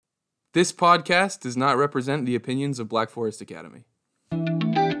This podcast does not represent the opinions of Black Forest Academy.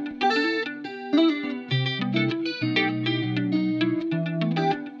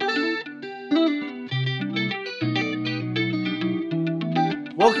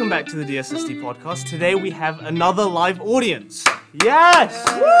 Welcome back to the Dssd podcast. Today we have another live audience. Yes!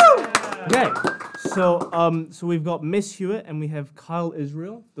 Woo! Okay. So we've got Miss Hewitt and we have Kyle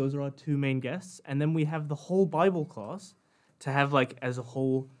Israel. Those are our two main guests, and then we have the whole Bible class to have as a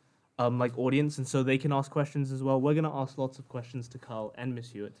whole audience, and so they can ask questions as well. We're gonna ask lots of questions to Kyle and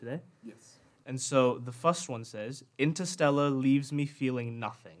Miss Hewitt today. Yes. And so the first one says, "Interstellar leaves me feeling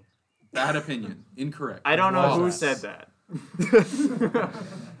nothing." Bad opinion. Incorrect. I don't know who False. said that.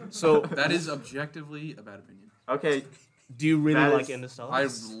 So That is objectively a bad opinion. Okay, do you really That like is- Interstellar? I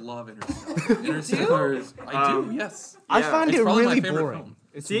love Interstellar. Interstellar is... I do, yes. I Yeah. find It's it probably my really favorite boring. film.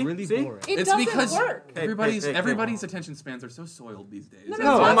 It's See? really See? boring. It It's doesn't because work. everybody's attention spans are so soiled these days. No, And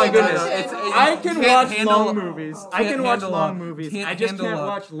no, so- oh my goodness. I I can can't watch handle- long movies. I can't can watch handle long a- movies. can't I just handle can't a-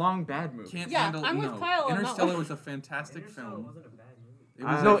 watch long bad movies. Can't Yeah, handle... I'm with no. Kyle on that Interstellar one. was a fantastic film. It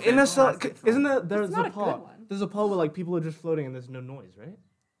I- was No, a Interstellar. fantastic film. Isn't there? There's It's not a a good part. one. There's a part where people are just floating and there's no noise, right?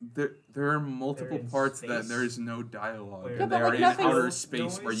 There are multiple in parts space. that there is no dialogue. Where- And Yeah, but, they are in nothing's- outer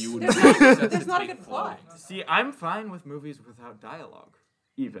space where you would There's not a necessitate good plot. flying. See, I'm fine with movies without dialogue,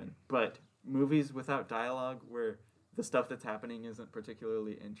 even. But movies without dialogue where the stuff that's happening isn't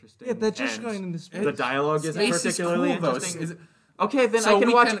particularly interesting. Yeah, they're just and going into space. The dialogue isn't Space is particularly cool, though. interesting. Is it- Okay, then So I can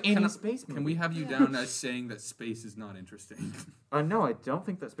we watch can- any can- space movie. Can we have you down as saying that space is not interesting? No, I don't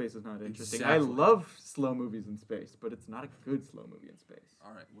think that space is not interesting. Exactly. I love slow movies in space, but it's not a good slow movie in space.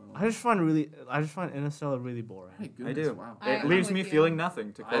 All right, well... I just find Interstellar really boring. Hey, I goodness, do. Wow. I- It I'm leaves with me you. feeling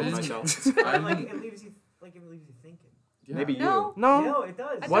nothing, to I quote didn't- myself. I like didn't- it leaves you thinking. Yeah. Maybe you. No. No. No, it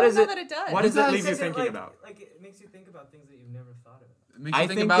does. I What don't is know it- that it does. what does it leave you Because thinking like, about? Like it makes you think about things that you've never thought about. It makes I you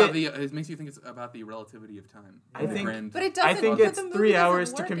think think about it- it makes you think it's about the relativity of time. I and the think- grand- But it I doesn't. think but it's the movie 3 doesn't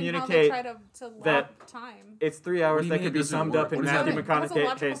hours to work in how they communicate try to lock that- time. It's 3 What hours do you that mean could it be doesn't summed work? up in What does Matthew that There's a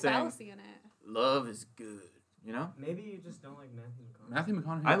logical McConaughey saying, fallacy in it. "Love is good." You know? Maybe you just don't like Matthew McConaughey. Matthew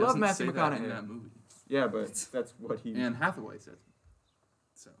McConaughey I love doesn't Matthew say that in McConaughey. that movie. Yeah, but that's what he. And Hathaway says it.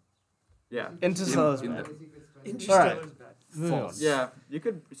 So, Yeah. Interstellar's in bad. the- All right. Moving on. False. Yeah, you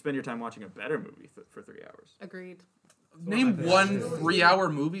could spend your time watching a better movie for 3 hours. Agreed. Name one 3-hour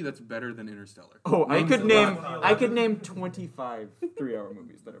movie that's better than Interstellar. Oh, I could one. name 25 3-hour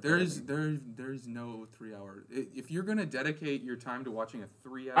movies that are. There's no 3-hour. If you're gonna dedicate your time to watching a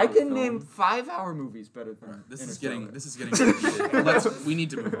 3-hour, I can film, name 5-hour movies better than. All right, this Interstellar. is getting. We need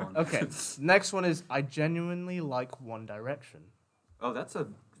to move on. Okay. Next one is I genuinely like One Direction. Oh, that's a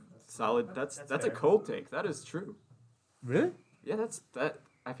solid. That's a fair. cold take. That is true. Really? Yeah, that.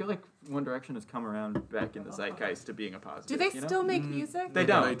 I feel like One Direction has come around back in the zeitgeist to being a positive. Do they you know? still make music? They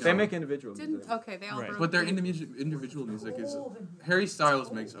No, don't. they They don't. make individual Didn't. music. Okay, they all Right. broke. But their individual music is. Harry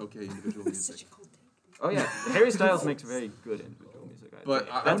Styles makes okay individual music. Oh yeah, Harry Styles makes very good individual music. I'd But say.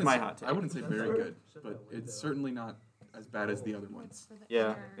 I That's wouldn't my say- hot take. I wouldn't say very good, but it's certainly not as bad as the other ones. For the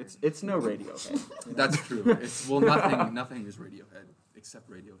Yeah, inner- it's no Radiohead. That's true. It's nothing is Radiohead except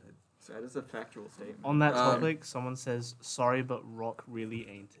Radiohead. That is a factual statement. On that Um, topic, someone says, "Sorry, but rock really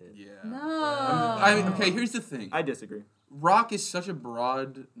ain't it." Yeah. No. I mean, okay. Here's the thing. I disagree. Rock is such a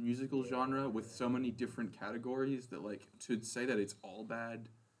broad musical genre with so many different categories that, like, to say that it's all bad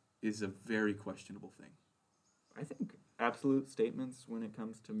is a very questionable thing. I think absolute statements when it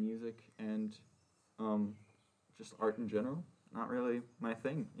comes to music and just art in general, not really my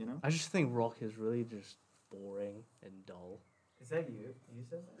thing, you know? I just think rock is really just boring and dull. Is that you? You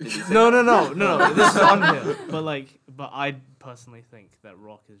said that? No. This is on here. But I personally think that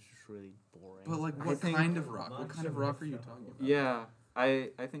rock is just really boring. But like, I what think- kind of rock? What kind of rock are you talking about? Yeah, I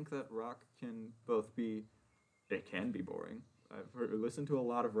think that rock can both be, it can be boring. Listened to a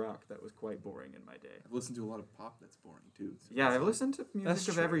lot of rock that was quite boring in my day. I've listened to a lot of pop that's boring too. So Yeah, I've listened to music That's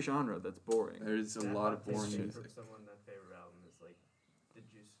of true. every genre that's boring. There's a lot of boring From music. someone that favorite album is like the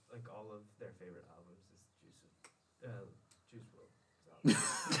Juice, like all of their favorite albums is Juice WRLD's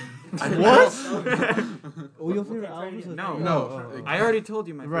album. What? All your favorite albums? Are... No. No. I already told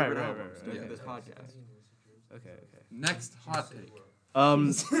you my Right, favorite right, albums right, during right. this podcast. Okay. Next hot take.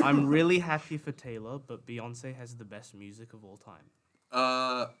 I'm really happy for Taylor, but Beyonce has the best music of all time.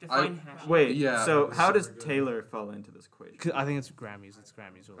 Wait, Yeah. so how does Taylor fall into this equation? 'Cause I think it's Grammys. It's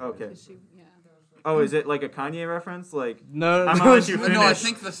Grammys. All Okay. Because she, yeah. Oh, is it like a Kanye reference? Like, No, I'm no, gonna let you No, I finish,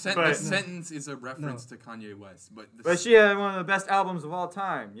 think the but- sentence is a reference to Kanye West, but But she had one of the best albums of all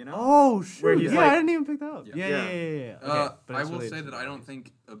time, you know? Oh, shoot. Where he's yeah, like- I didn't even pick that up. Yeah. Yeah. Yeah. Okay, but I it's will related say to that I don't Grammys.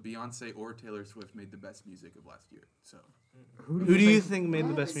 think Beyonce or Taylor Swift made the best music of last year. So Who do you think made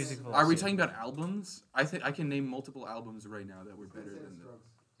the best music of all Are we time? talking about albums? I think I can name multiple albums right now that were better than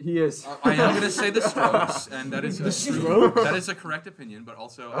the. He is. I am gonna say the Strokes, and that is that is a correct opinion. But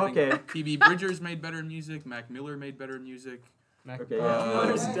also, I Okay. think Phoebe Bridgers made better music. Mac Miller made better music. Okay.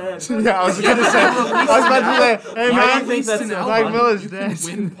 Miller's dead. Yeah, I was gonna say. I was about to say, hey Why do man, you think that's an so album, Mac Miller's you can dead.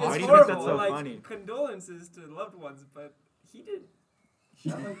 win Why It's do you think horrible. that's so like, funny? condolences to loved ones, but he did. He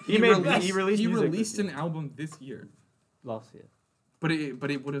released music released this an year. album this year, Last year. but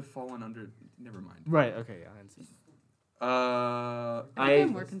it would have fallen under. Never mind. Right. Okay. Yeah. I understand. I think I-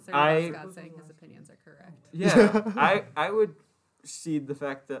 I'm more concerned I- about Scott saying his opinions are correct. Yeah, I would cede the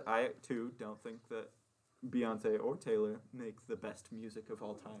fact that I too don't think that Beyonce or Taylor make the best music of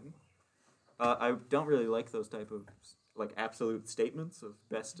all time. I don't really like those type of like absolute statements of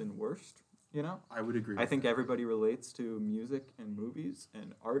best and worst. You know, I would agree. I think everybody relates to music and movies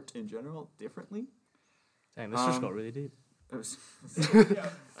and art in general differently. Dang, this just got really deep. It was-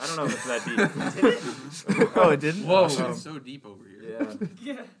 I don't know if it's that deep. Oh, it didn't. Whoa, Um, it's so deep over here. Yeah,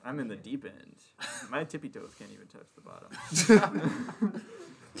 Yeah. I'm in the deep end. My tippy toes can't even touch the bottom.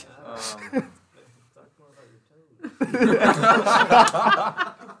 Talk more about your toes.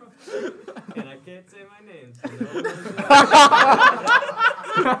 And I can't say my name. So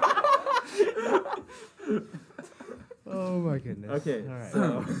Oh my goodness. Okay, All right.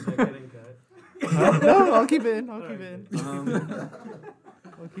 so They're getting cut. No, I'll keep it in. I'll keep it in. um,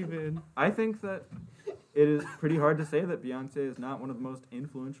 I'll keep it in. I think that it is pretty hard to say that Beyonce is not one of the most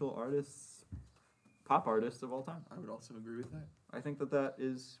influential artists, pop artists of all time. I would also agree with that. I think that that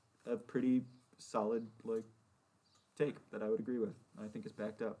is a pretty solid like take that I would agree with. I think it's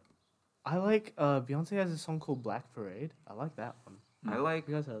backed up. I like Beyonce has a song called Black Parade. I like that one. I like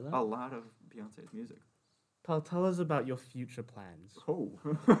You guys heard that? a lot of Beyonce's music. Tell us about your future plans. Oh.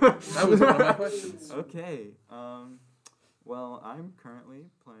 That was one of my questions. Okay. Well, I'm currently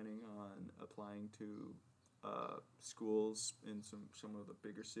planning on applying to schools in some of the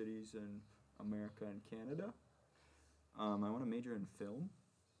bigger cities in America and Canada. I want to major in film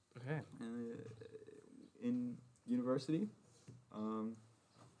Okay. in university.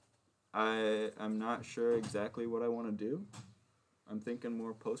 I'm not sure exactly what I want to do. I'm thinking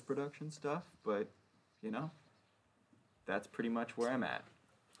more post-production stuff, but you know, that's pretty much where I'm at.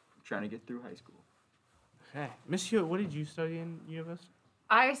 I'm trying to get through high school. Okay. Miss Hewitt, what did you study in university?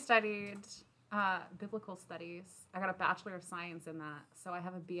 I studied biblical studies. I got a Bachelor of Science in that, so I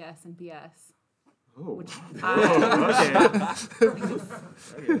have a BS in BS, Oh. which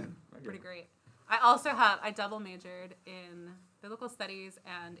Okay. pretty great. I double majored in biblical studies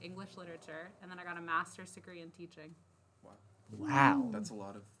and English literature, and then I got a master's degree in teaching. Wow. That's a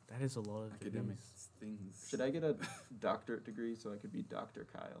lot of That is a lot of academic degrees. things. Should I get a doctorate degree so I could be Dr.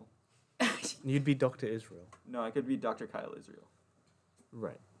 Kyle? You'd be Dr. Israel. No, I could be Dr. Kyle Israel.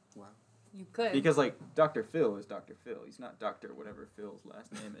 Right. Wow. You could. Because, like, Dr. Phil is Dr. Phil. He's not Dr. whatever Phil's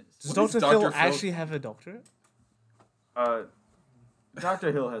last name is. Does What is Dr. Phil Dr. Phil? actually have a doctorate?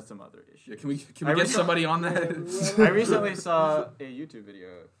 Dr. Hill has some other issues. Yeah, can we I get recently- somebody on that? I recently saw a YouTube video,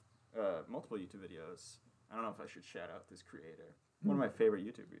 multiple YouTube videos. I don't know if I should shout out this creator. One of my favorite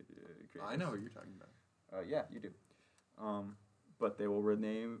YouTube creators. I know what you're talking about. Yeah, you do. But they will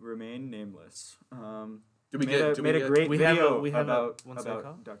remain nameless. Do we made get? a, Do made we a get? great We have video a- we have a- about, one second,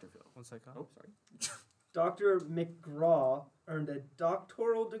 Carl? about Dr. Phil. One second. Oh, sorry. Dr. McGraw earned a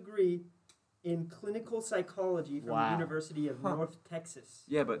doctoral degree in clinical psychology from Wow. the University of North Texas.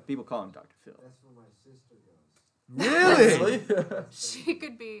 Yeah, but people call him Dr. Phil. That's where my sister goes. Really? she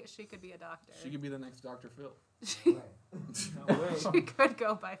could be a doctor. She could be the next Dr. Phil. She No way. could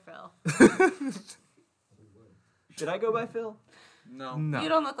go by Phil. Should I go by Phil? No. No. You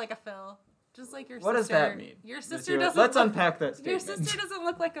don't look like a Phil. Just like your What sister. does that mean? Your Let's sister do it. doesn't. Let's look, unpack that Your statement. sister doesn't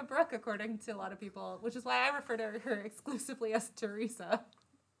look like a Brooke, according to a lot of people, which is why I refer to her exclusively as Teresa.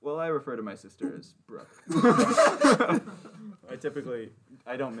 Well, I refer to my sister as Brooke.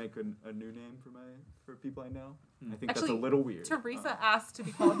 I don't make a new name for people I know. I think that's Actually, a little weird. Teresa asked to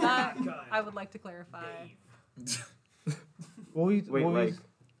be called that. God. I would like to clarify. What were you, Wait, what were you- like,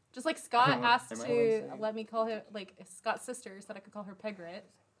 Just like Scott Am I asked allowed to to say it? let me call him, like Scott's sister said I could call her Pegrit.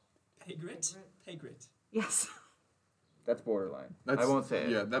 Pegrit? Pegrit. Yes. that's borderline. That's, I won't say it.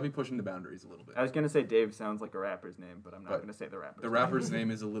 Yeah, that'd be pushing the boundaries a little bit. I was gonna say Dave sounds like a rapper's name, but I'm not But gonna say the rapper's The name. rapper's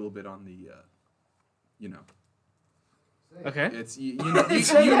name is a little bit on the, you know, Okay. it's you know what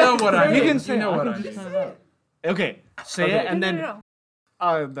I mean. You can say you know it. what I I can just mean. cut it out. Okay. Say Okay. it and then. No.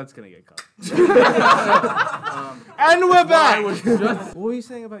 That's gonna get cut. Um, And we're back. was just- What were you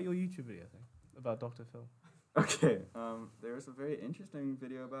saying about your YouTube video thing about Dr. Phil? okay. There was a very interesting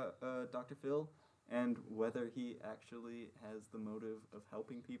video about Dr. Phil and whether he actually has the motive of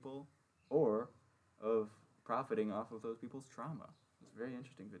helping people or of profiting off of those people's trauma. It's a very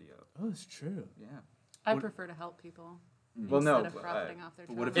interesting video. Oh, it's true. Yeah. I What- prefer to help people Well, no, instead of but, profiting off their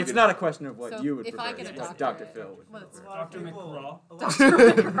but what if trauma. It's not a question of what So you would if prefer. I get a it's what doctorate- Dr. Phil would Well, prefer. Dr. McGraw. Dr.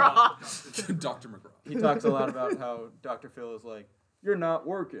 McGraw. Dr. McGraw. He talks a lot about how Dr. Phil is like, you're not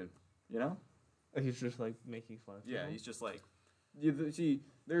working, you know? He's just like making fun of Yeah, people. he's just like, see,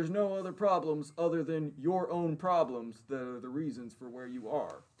 there's no other problems other than your own problems that are the reasons for where you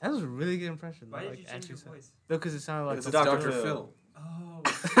are. That was a really good impression. Why though, did you change your said. voice? No, because it sounded like It's It's Dr. Dr. Phil. Phil.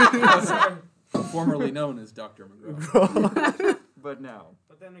 Oh. Sorry. Formerly known as Dr. McGraw. But now.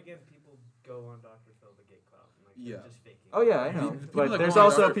 But then again, people go on Dr. Phil to get clout. Like, Yeah. they're just faking. Oh yeah, I know. People But that there's go on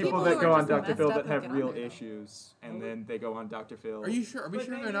also Dr. people Phil that are go on just Dr. messed Phil up that and have get real on there, though. issues, and then they go on Dr. Phil. Are you sure? Are we But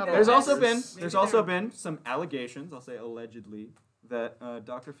sure they're maybe not they're There's all also Yes. been actors? there's Maybe also they're- been some allegations, I'll say allegedly, that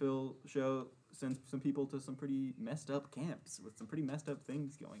Dr. Phil show sends some people to some pretty messed up camps with some pretty messed up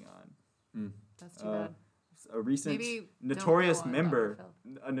things going on. That's too Uh, bad. A recent Maybe don't notorious go on member, Dr.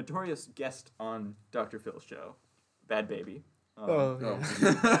 Phil. a notorious guest on Dr. Phil's show, Bad Baby, Oh,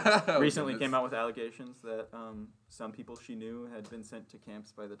 yeah. Oh, recently goodness. came out with allegations that some people she knew had been sent to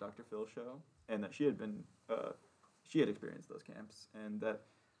camps by the Dr. Phil show, and that she had experienced those camps, and that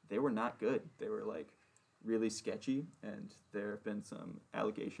they were not good. They were like really sketchy, and there have been some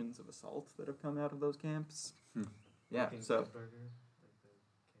allegations of assault that have come out of those camps. Yeah, Like in so Good Burger, like the camp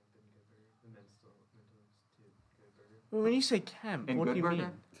in Good Burger, the mental institute Good Burger. Well, when you say camp, In what do Good you Burger?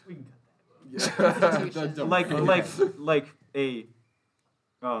 mean? We can cut that. Yeah. Don't- like a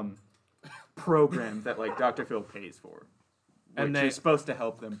program that like Dr. Phil pays for, And which they- is supposed to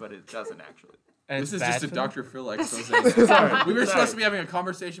help them, but it doesn't actually. And This it's is just bad a for them? Dr. Phil expose. Sorry, We were sorry. supposed to be having a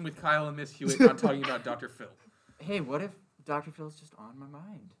conversation with Kyle and Miss Hewitt, not talking about Dr. Phil. Hey, what if Dr. Phil's just on my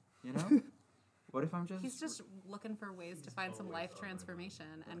mind? You know? What if I'm just? He's just looking for ways to find some always life on my transformation,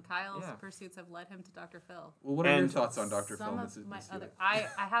 and Kyle's Yeah. pursuits have led him to Dr. Phil. Well, what are your And thoughts on Dr. Phil, Some Miss of my Miss other, Hewitt?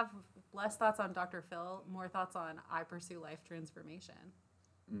 I have less thoughts on Dr. Phil, more thoughts on I pursue life transformation.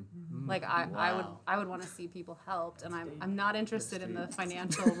 Like I would want to see people helped, and I'm not interested in the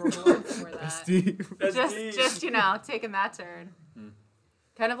financial reward for that. Steve. Just taking that turn.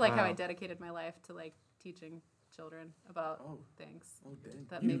 Kind of like how I dedicated my life to like teaching children about Oh. things Oh, dang.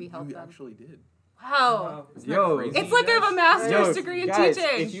 that You- maybe help you them. actually did. Wow. Isn't that Yo. crazy? It's like I have a master's degree in guys,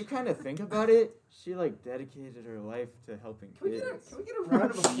 teaching. if you kind of think about it, she like dedicated her life to helping Can we kids. get a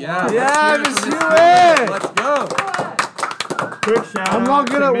round of applause? Yeah. Yeah, let's Miss hear it for Hewitt! Miss Let's go. Quick shout I'm out not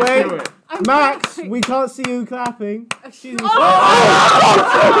to gonna Miss wait. Hewitt. I'm Max, sorry. we can't see you clapping.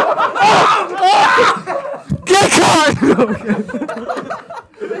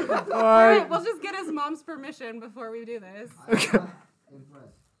 All right, we'll just get his mom's permission before we do this.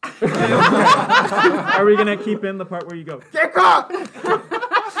 Are we gonna keep in the part where you go?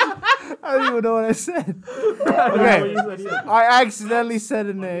 I don't even know what I said. Okay. Okay, I accidentally said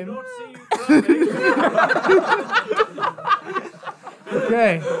a name. Don't see you clapping.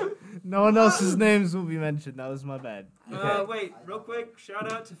 Okay, no one else's names will be mentioned. That was my bad. Wait, real quick,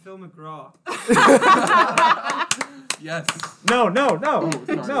 shout out to Phil McGraw. Yes. No.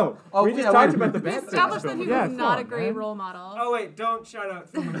 sorry. Oh, we just yeah, talked wait. about the We bad established that things. he Yeah, was come not a on, great man. role model. Oh wait, don't shout out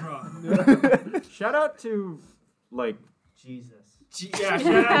Phil McGraw. Shout out to like Jesus. Yeah,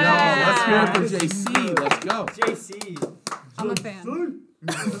 shout out. No, let's hear it to for JC. Let's go. JC. I'm a fan.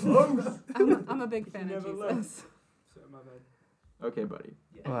 I'm a big fan of never Jesus. Sorry, my bad. okay, buddy.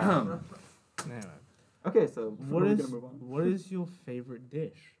 Wow. Anyway, Okay, so what are we is gonna move on? what is your favorite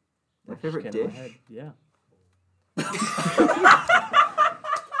dish? My Just favorite get in my dish? head, Yeah.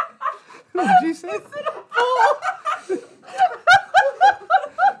 What did you say?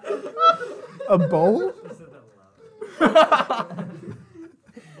 A bowl? You said that loud.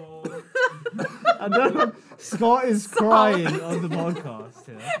 I don't know. Scott is crying on the podcast.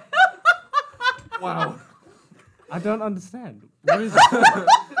 Yeah. Wow. I don't understand. What is?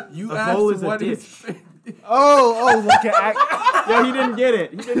 You A asked bowl is a what dish. is. Oh, like an act. Yeah, he didn't get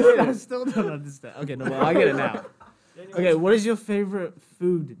it. He didn't get I it. still don't understand. Okay, no, well, I get it now. Okay, what is your favorite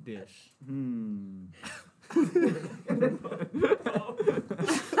food dish?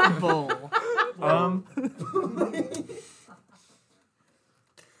 Bowl.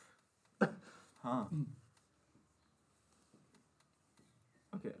 Huh.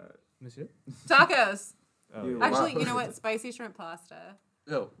 Okay. Monsieur? Tacos. Oh, Ew. yeah. Actually, you know what? Spicy shrimp pasta.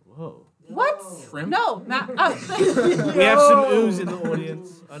 Oh, Whoa. What? shrimp? No, We have some ooze in the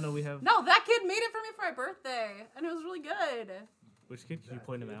audience. I know we have. no, that kid made it for me for my birthday, and it was really good. Which kid? Can you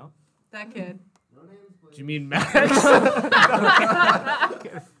point him out? That kid. Do you mean Max?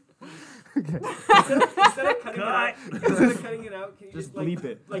 Instead of cutting it out, can you Just like, bleep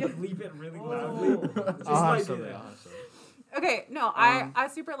it. Like bleep it really loudly. Just I'll have like something. that. I'll have something. Okay, no, I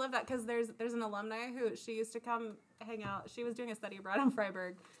super love that because there's an alumni who she used to come hang out. She was doing a study abroad in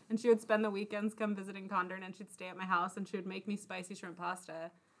Freiburg, and she would spend the weekends come visiting Condren, and she'd stay at my house, and she would make me spicy shrimp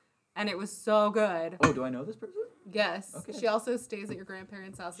pasta, and it was so good. Oh, do I know this person? Yes. Okay. She also stays at your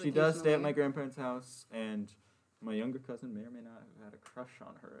grandparents' house. She does stay at occasionally. my grandparents' house, and my younger cousin may or may not have had a crush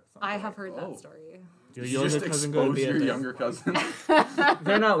on her at some I point. have heard Oh. that story. Your You younger just cousin gonna expose be at your this? younger cousin.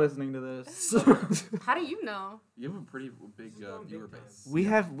 They're not listening to this. How do you know? You have a pretty big viewer base. We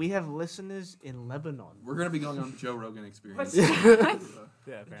have listeners in Lebanon. We're gonna be going on Joe Rogan Experience. Yeah,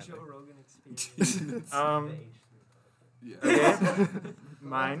 The apparently. Joe Rogan experience. Yeah. Okay.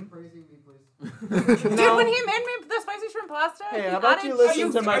 Mine. Dude, when he made me the spicy shrimp pasta, Hey, he how about added you listen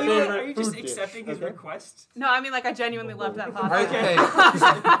cheese. to my favorite Are you just food dish, accepting his okay? request? No, I mean, like, I genuinely loved that pasta. Okay.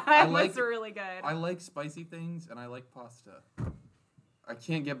 It like- was really good. I like spicy things and I like pasta. I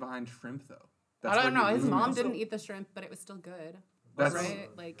can't get behind shrimp though. I don't where know. you His lose me. mom didn't eat the shrimp, but it was still good. That's right?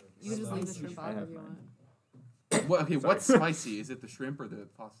 Like, you just leave the shrimp I off have if you mine. want. What, okay, what's spicy? Is it the shrimp or the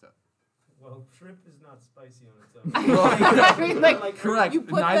pasta? Well, shrimp is not spicy on its own. I mean, like, Correct. you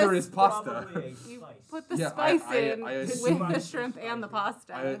put Neither the- is pasta. Probably a you spice. put the Yeah, spice I in assume- with the shrimp and the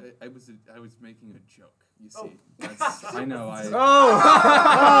pasta. I was making a joke. You see, that's, I know.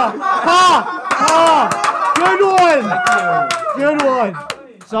 Good one.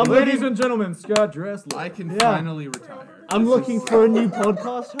 So I'm Ladies looking, and gentlemen, Scott Dressler. I can Yeah. finally retire. I'm looking for a new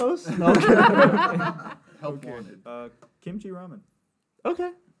podcast host. No, okay. Help wanted. Kimchi ramen.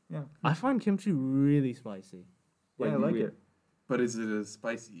 Okay. Yeah. I find kimchi really spicy. Yeah, I like it. But is it as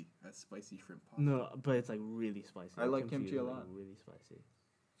spicy as spicy shrimp pasta? No, but it's like really spicy. I like kimchi is, a like, lot. Really spicy.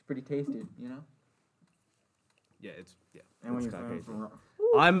 It's pretty tasty, you know? Yeah, it's yeah. And when it's you're kinda from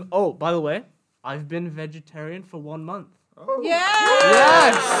crazy. Oh, by the way, I've been vegetarian for 1 month. Oh.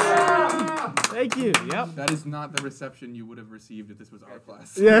 Yes. Thank you. Yep. That is not the reception you would have received if this was our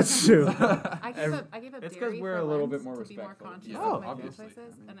class. Yeah, it's true. I gave up It's 'cause dairy we're for a little Lent bit more to be more respectful. conscious Yeah, of my food obviously.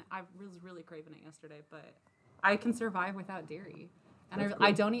 choices, I mean- and I was really craving it yesterday, but I can survive without dairy, and That's I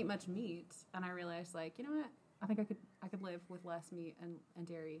cool. don't eat much meat, and I realized, like, you know what, I think I could live with less meat and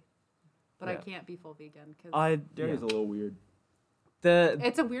dairy, but I Yeah. can't be full vegan because Dairy's a little weird.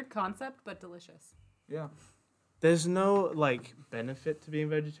 it's a weird concept but delicious. Yeah. There's no like benefit to being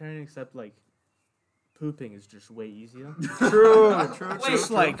vegetarian except like pooping is just way easier. True.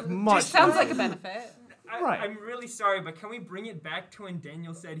 Just like much. Just sounds like a benefit. Right. I'm really sorry, but can we bring it back to when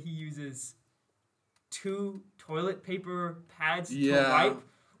Daniel said he uses 2 toilet paper pads Yeah. to wipe?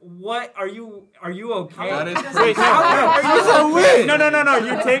 What are you okay? That is Wait, crazy. no.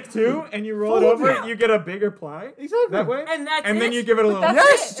 You take 2 and you roll it over. Yeah. You get a bigger ply. Exactly. That way. And that's And it. then you give it a little. That's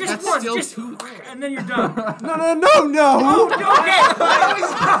Yes. it. just That's once, still just too- and then you're done. No. Okay. I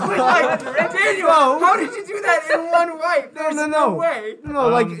was like, Daniel, how did you do that in one wipe? There's No. way. No,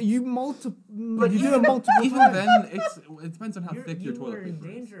 like you you do it multiple Even times. then, it depends on how thick your You toilet were in paper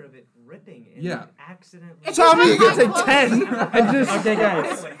is. danger of it ripping and Yeah. accidentally. It's Tell me you not can my take 10 and just. Okay, That's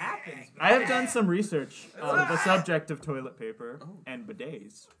guys. what happens. I have done some research on the subject of toilet paper and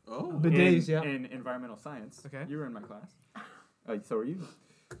bidets. Oh. Bidets, in, yeah. in environmental science. Okay. You were in my class. So are you.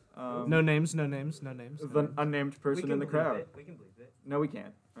 No names. No names. The unnamed We person can in the believe crowd. it. We can believe it. No, we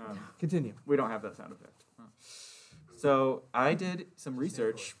can't. Continue. We don't have that sound effect. So I did some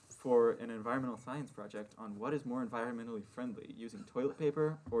research for an environmental science project on what is more environmentally friendly, using toilet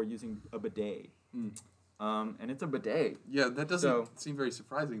paper or using a bidet. And it's a bidet. Yeah, that doesn't So- seem very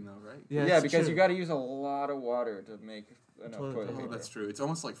surprising though, right? Yeah, it's because true. you got to use a lot of water to make enough Toilet toilet paper. paper. Oh, that's true. It's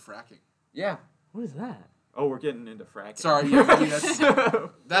almost like fracking. Yeah. What is that? Oh, we're getting into fracking. Sorry, yeah, I mean,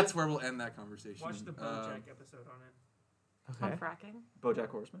 that's where we'll end that conversation. Watch the BoJack episode on it. On Okay. fracking. BoJack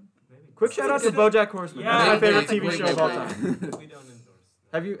Horseman. Maybe. Quick shout out to BoJack Horseman. Yeah. That's my favorite Wait, TV wait, show wait, of all wait. time. We don't endorse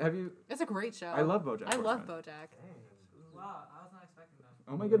that. Have you? It's a great show. I love BoJack. I love Horseman. BoJack. Wow, I was not expecting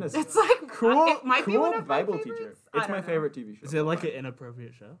that. Oh my goodness. It's like Cool, it might be cool one of my Bible favorites. teacher. I It's my don't know. favorite TV show. Is it like an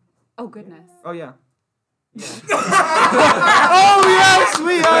inappropriate show? Oh goodness. Oh yeah. Oh yes,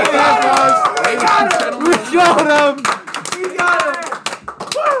 we got him. We got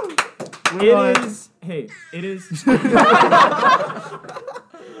him. It is. Hey, it is.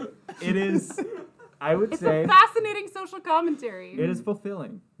 It is. I would It's say a fascinating social commentary. it is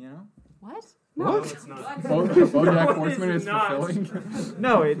fulfilling. You know. What? No, No. it's not. BoJack Horseman is not. fulfilling.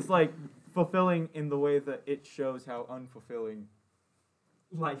 No, it's like fulfilling in the way that it shows how unfulfilling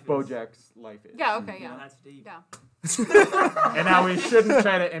Life is. BoJack's life is. Yeah. Okay. you Yeah. know? That's deep. Yeah. And how we shouldn't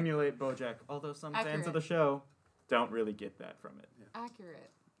try to emulate BoJack, although some fans of Accurate. the show don't really get that from it.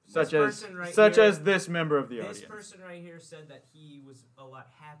 Accurate. Such as person right such here- as this member of the This audience. person right here said that he was a lot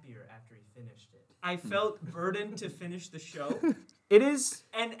happier after he finished it. I felt burdened to finish the show, It is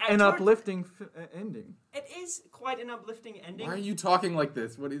and an toward- uplifting ending. It is quite an uplifting ending. Why are you talking like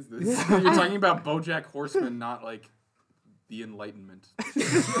this? What is this? You're talking about BoJack Horseman, not like the Enlightenment.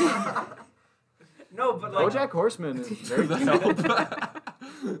 No, but like BoJack Horseman is very The good. help.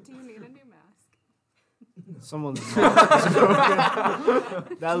 Do you need a new mask? Someone's mask is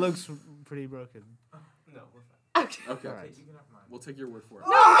broken. That looks pretty broken. No, we're fine. Okay. All right. You can have mine. We'll take your word for it.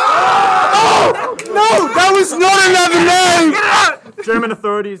 No, that was not another name. German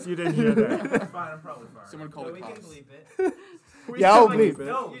authorities, you didn't hear that. Fine, I'm probably fine. Someone call No, the we cops. can bleep it. Yeah, I'll bleep it.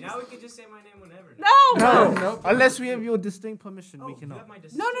 No, now we can just say my name whenever. No. No, unless we have your distinct permission, Oh, we you cannot. have my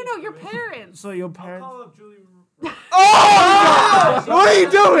No, your distinct parents. So your I'll parents. call up Julie. Oh! What are you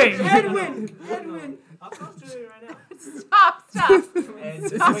doing? Edwin. I'll call Julie right now. Stop. And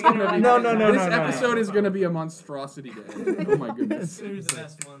This is we're gonna gonna be, No. This episode is gonna be a monstrosity day. Oh my goodness. You're the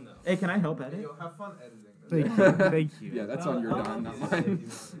best one though. Hey, can I help edit? Yo, have fun editing this. Thank you. Thank you. Yeah, that's on your dime, not mine.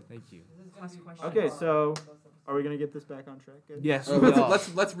 Thank you. Okay, so are we gonna get this back on track? guys? Yes. Oh, we are.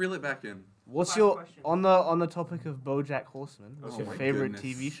 let's reel it back in. What's Last your question. on the topic of BoJack Horseman? What's Okay. your Oh my favorite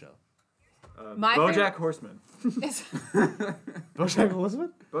goodness. TV show? My BoJack favorite- Horseman. Is, BoJack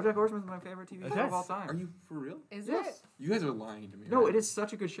Horseman? BoJack Horseman is my favorite TV show Okay. of all time. Are you for real? is Yes. it? You guys are lying to me. No, right? it is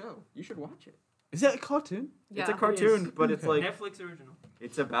such a good show. You should watch it. Is that a cartoon? Yeah. It's a cartoon, but it's like Netflix original.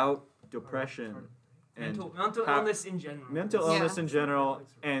 it's about depression and Mental how- illness in general. mental Yeah. illness in general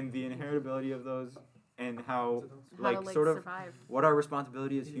and the inheritability of those and how How to like sort of survive. what our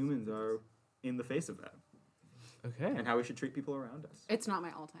responsibility as humans are in the face of that Okay. and how we should treat people around us. It's not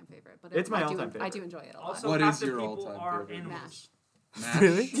my all-time favorite, but It's my I all-time do, I favorite. do enjoy it a lot. Also, What half is the your people all-time are favorite? animals. Mash. Mash?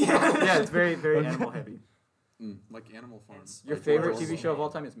 Really? Yeah, it's very very animal heavy. Like Animal Farm. Your Like favorite Animal TV Farm. show of all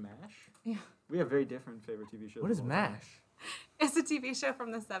time is MASH? Yeah. We have very different favorite TV shows. What is of all time. MASH? It's a TV show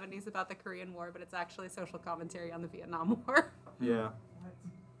from the 70s about the Korean War, but it's actually social commentary on the Vietnam War. Yeah.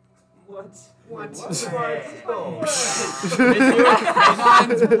 What? Mind's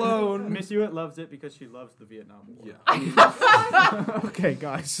blown. Miss Hewitt loves it because she loves the Vietnam War. Yeah. Okay,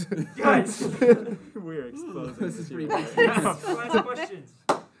 guys. Guys, We're exposing This is pretty Hewitt. last questions.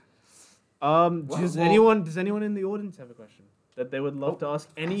 Does anyone in the audience have a question that they would love to ask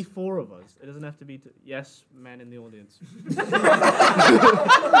any four of us? It doesn't have to be to yes, man in the audience.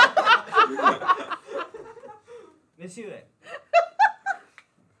 Miss Hewitt,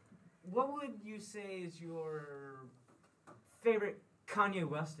 what would you say is your favorite Kanye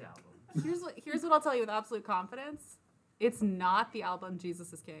West album? Here's what I'll tell you with absolute confidence. It's not the album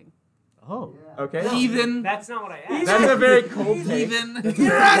Jesus is King. Oh. Okay. Heathen. That's not what I asked. That's a very cold take. Heathen.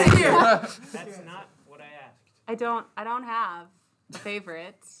 Get out of here! That's not what I asked. I don't have a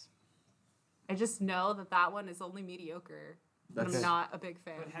favorite. I just know that one is only mediocre. And That's I'm not a big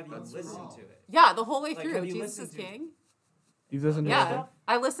fan. But have you That's listened wrong. to it? Yeah, the whole way Like, through. have you Jesus is listened to- King. You've listened to Yeah.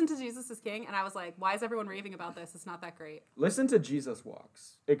 I listened to Jesus is King and I was like, why is everyone raving about this? It's not that great. Listen to Jesus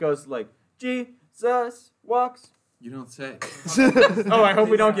Walks. It goes like Jesus Walks. You don't say. Oh, I hope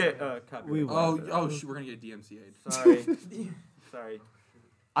we don't get copyright. We will. We're gonna get DMCA'd. Sorry. Sorry.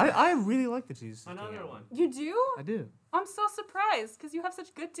 I really like the Jesus. King Another album. one. You do? I do. I'm so surprised because you have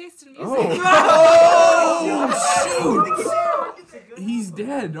such good taste in music. Oh shoot! He's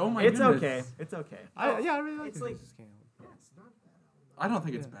dead. Oh my It's goodness. okay. It's okay. I really like It's the like- Jesus King album. I don't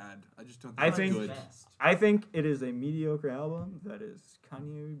think it's bad. I just don't think I it's think- good. Best. I think it is a mediocre album that is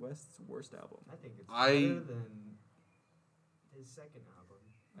Kanye West's worst album. I think it's I- better than his second album.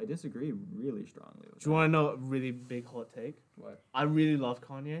 I disagree really strongly with Do you want to know a really big hot take? What? I really love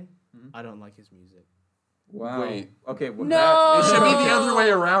Kanye. Mhm. I don't like his music. Wow. Wait. Okay. Well, No! It should be the other way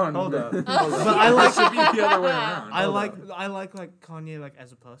around. Hold up. But I like It should be the other way around. I Hold like Kanye like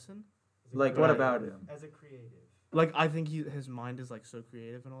as a person. As a Like, what creative. about him? As a creative. Like I think his mind is like so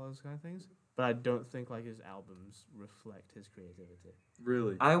creative and all those kind of things. But I don't think like his albums reflect his creativity.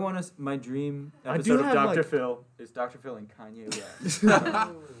 Really? I want to. My dream I episode do of have, Dr. like- Phil is Dr. Phil and Kanye West.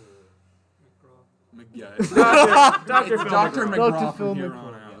 Yeah. Dr. It's Phil Dr. McGraw. McGraw Dr. from Phil here McGraw,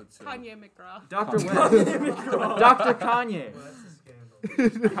 on yeah. out. So. Kanye McGraw. Dr. West. Dr. Kanye. Well, that's a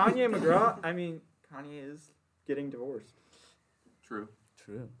scandal. Kanye McGraw. I mean, Kanye is getting divorced. True.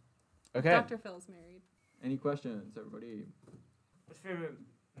 True. Okay. Dr. Phil's married. Any questions, everybody? What's your favorite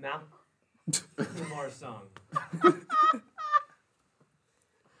Macklemore song?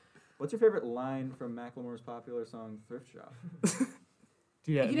 What's your favorite line from Macklemore's popular song "Thrift Shop"?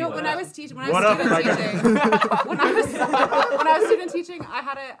 You know, when I was teaching, when I What was up, student Micah? teaching, when I was student teaching, I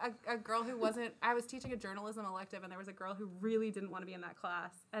had a girl who wasn't. I was teaching a journalism elective, and there was a girl who really didn't want to be in that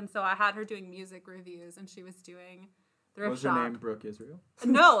class, and so I had her doing music reviews, and she was doing Thrift Was Shop. her name Brooke Israel?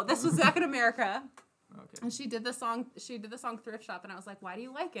 No, this was back in America. Okay. And she did the song Thrift Shop, and I was like, why do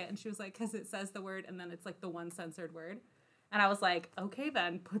you like it? And she was like, because it says the word, and then it's like the one censored word. And I was like, okay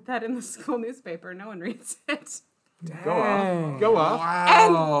then, put that in the school newspaper. No one reads it. Go off. Go off.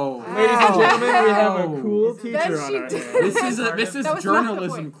 Wow. Ladies and gentlemen, we have a cool Then teacher on she our did. hands. This is That was not the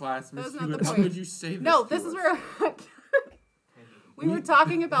journalism point. class, That Miss was not the Hewitt. How point. could you say this? No, to this is us? where we were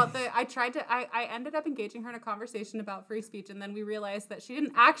talking about I ended up engaging her in a conversation about free speech, and then we realized that she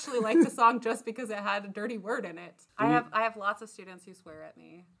didn't actually like the song just because it had a dirty word in it. I have lots of students who swear at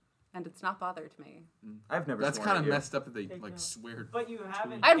me, and it's not bothered me. I've never. That's sworn kind at of you. messed up that they like swear. But you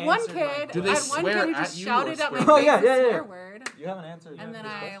haven't. I had one answered my kid. Do they I had one swear kid who at just you shouted or at my swear face at you? a Oh, yeah. swear word, You haven't answered. and then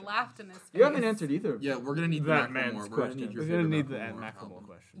his I question. laughed in his face. You haven't answered either. Yeah, we're gonna need That the man's Macklemore. We're gonna need question. your We're gonna favorite need the Macklemore Macklemore album.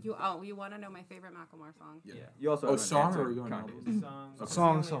 question. You want to know my favorite Macklemore song? Yeah. You also. Oh, haven't song, answered or are we going Kanye's.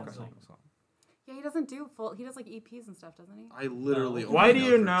 Song. Song. Yeah, he doesn't do full. He does like EPs and stuff, doesn't he? I literally. Why only do know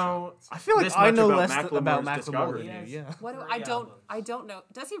you Thrift know? Shops. I feel like This I much know about less Macklemore's about Macklemore discography. than you. Yes. Yeah. What do Three I don't albums. I don't know.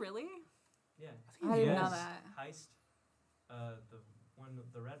 Does he really? Yeah. I didn't know Yes. that. Heist,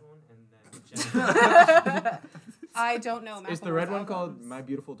 the red one, and then Jennifer. I don't know. Is the Macklemore's red one called albums. My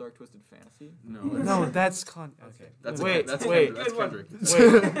Beautiful Dark Twisted Fantasy? No. No, that's Kanye. Okay. That's Wait, that's wait. Kendrick. That's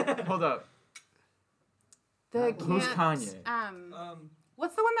Good one. Kendrick. Wait, hold up. The Who's can't- Kanye?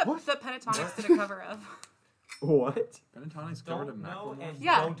 What's the one that What? the Pentatonics did a cover of? What? Pentatonics covered a Don't know Macklemore. and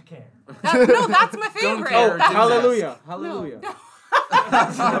Yeah. don't care. No, that's my favorite. care, That's- didn't Hallelujah! No, Hallelujah! no.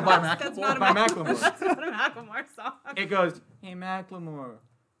 That's not by That's Macklemore. not a By Macklemore. Macklemore. That's not a Macklemore song. It goes, "Hey Macklemore,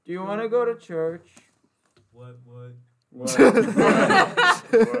 do you want to go to church?" What? What?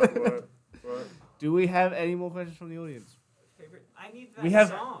 Do we have any more questions from the audience? Favorite? I need that We have.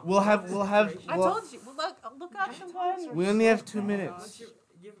 song. We'll have. I told you. Well, look up the one. We only have 2 What's minutes.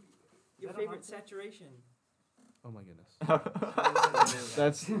 your favorite saturation? Oh my goodness.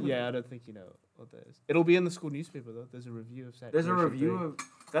 That's yeah. I don't think you know what that is. It'll be in the school newspaper though. There's a review of Saturation. There's a review 3. of.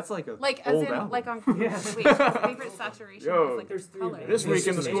 That's like a Like as old in album. like on Yeah. wait, favorite saturation Yo, is like there's the 3 color. of This week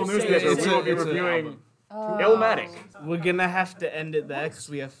in the school It's a- newspaper, it's we a- will be it's an reviewing album. Illmatic. We're gonna have to end it there because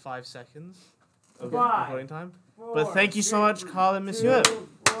we have 5 seconds of Five, recording time. But thank you so much, Carl and Miss Hewitt.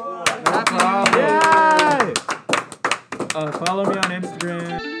 No problem. Yay! Follow me on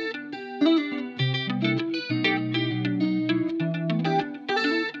Instagram.